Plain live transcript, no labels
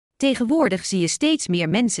Tegenwoordig zie je steeds meer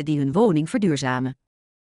mensen die hun woning verduurzamen.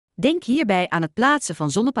 Denk hierbij aan het plaatsen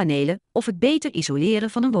van zonnepanelen of het beter isoleren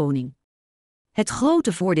van een woning. Het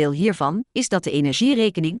grote voordeel hiervan is dat de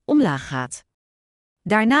energierekening omlaag gaat.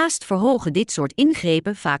 Daarnaast verhogen dit soort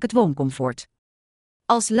ingrepen vaak het wooncomfort.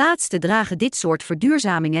 Als laatste dragen dit soort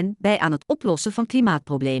verduurzamingen bij aan het oplossen van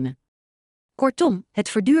klimaatproblemen. Kortom, het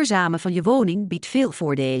verduurzamen van je woning biedt veel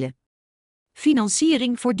voordelen.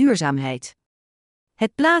 Financiering voor duurzaamheid.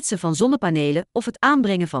 Het plaatsen van zonnepanelen of het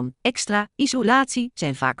aanbrengen van extra isolatie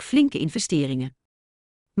zijn vaak flinke investeringen.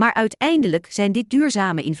 Maar uiteindelijk zijn dit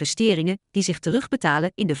duurzame investeringen die zich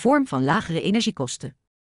terugbetalen in de vorm van lagere energiekosten.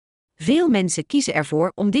 Veel mensen kiezen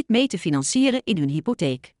ervoor om dit mee te financieren in hun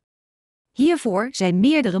hypotheek. Hiervoor zijn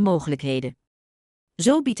meerdere mogelijkheden.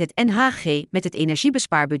 Zo biedt het NHG met het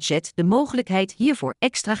energiebespaarbudget de mogelijkheid hiervoor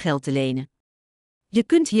extra geld te lenen. Je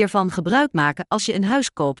kunt hiervan gebruik maken als je een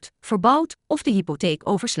huis koopt, verbouwt of de hypotheek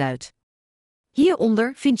oversluit.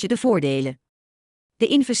 Hieronder vind je de voordelen. De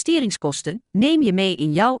investeringskosten neem je mee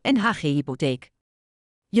in jouw NHG-hypotheek.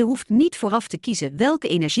 Je hoeft niet vooraf te kiezen welke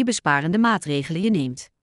energiebesparende maatregelen je neemt.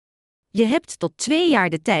 Je hebt tot 2 jaar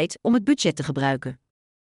de tijd om het budget te gebruiken.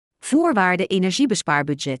 Voorwaarden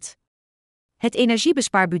energiebespaarbudget. Het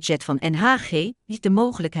energiebespaarbudget van NHG biedt de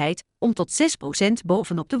mogelijkheid om tot 6%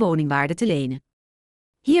 bovenop de woningwaarde te lenen.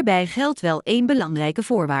 Hierbij geldt wel één belangrijke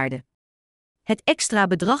voorwaarde. Het extra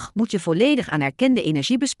bedrag moet je volledig aan erkende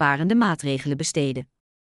energiebesparende maatregelen besteden.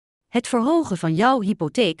 Het verhogen van jouw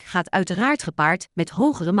hypotheek gaat uiteraard gepaard met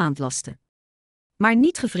hogere maandlasten. Maar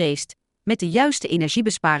niet gevreesd, met de juiste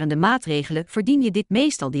energiebesparende maatregelen verdien je dit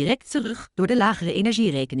meestal direct terug door de lagere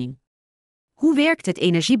energierekening. Hoe werkt het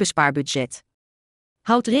energiebespaarbudget?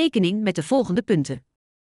 Houd rekening met de volgende punten.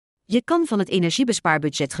 Je kan van het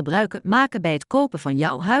energiebespaarbudget gebruik maken bij het kopen van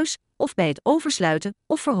jouw huis of bij het oversluiten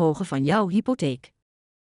of verhogen van jouw hypotheek.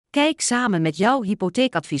 Kijk samen met jouw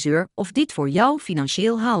hypotheekadviseur of dit voor jou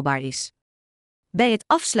financieel haalbaar is. Bij het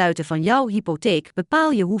afsluiten van jouw hypotheek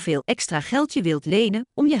bepaal je hoeveel extra geld je wilt lenen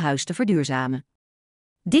om je huis te verduurzamen.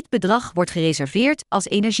 Dit bedrag wordt gereserveerd als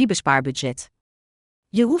energiebespaarbudget.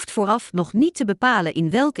 Je hoeft vooraf nog niet te bepalen in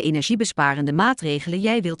welke energiebesparende maatregelen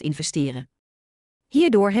jij wilt investeren.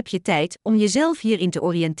 Hierdoor heb je tijd om jezelf hierin te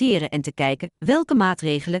oriënteren en te kijken welke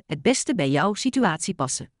maatregelen het beste bij jouw situatie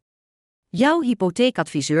passen. Jouw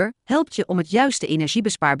hypotheekadviseur helpt je om het juiste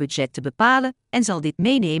energiebespaarbudget te bepalen en zal dit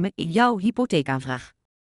meenemen in jouw hypotheekaanvraag.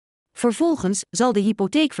 Vervolgens zal de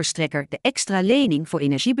hypotheekverstrekker de extra lening voor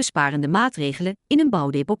energiebesparende maatregelen in een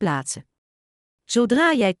bouwdepot plaatsen.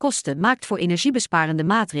 Zodra jij kosten maakt voor energiebesparende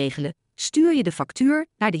maatregelen, stuur je de factuur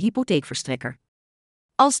naar de hypotheekverstrekker.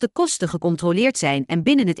 Als de kosten gecontroleerd zijn en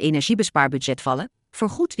binnen het energiebespaarbudget vallen,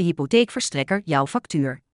 vergoedt de hypotheekverstrekker jouw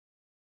factuur.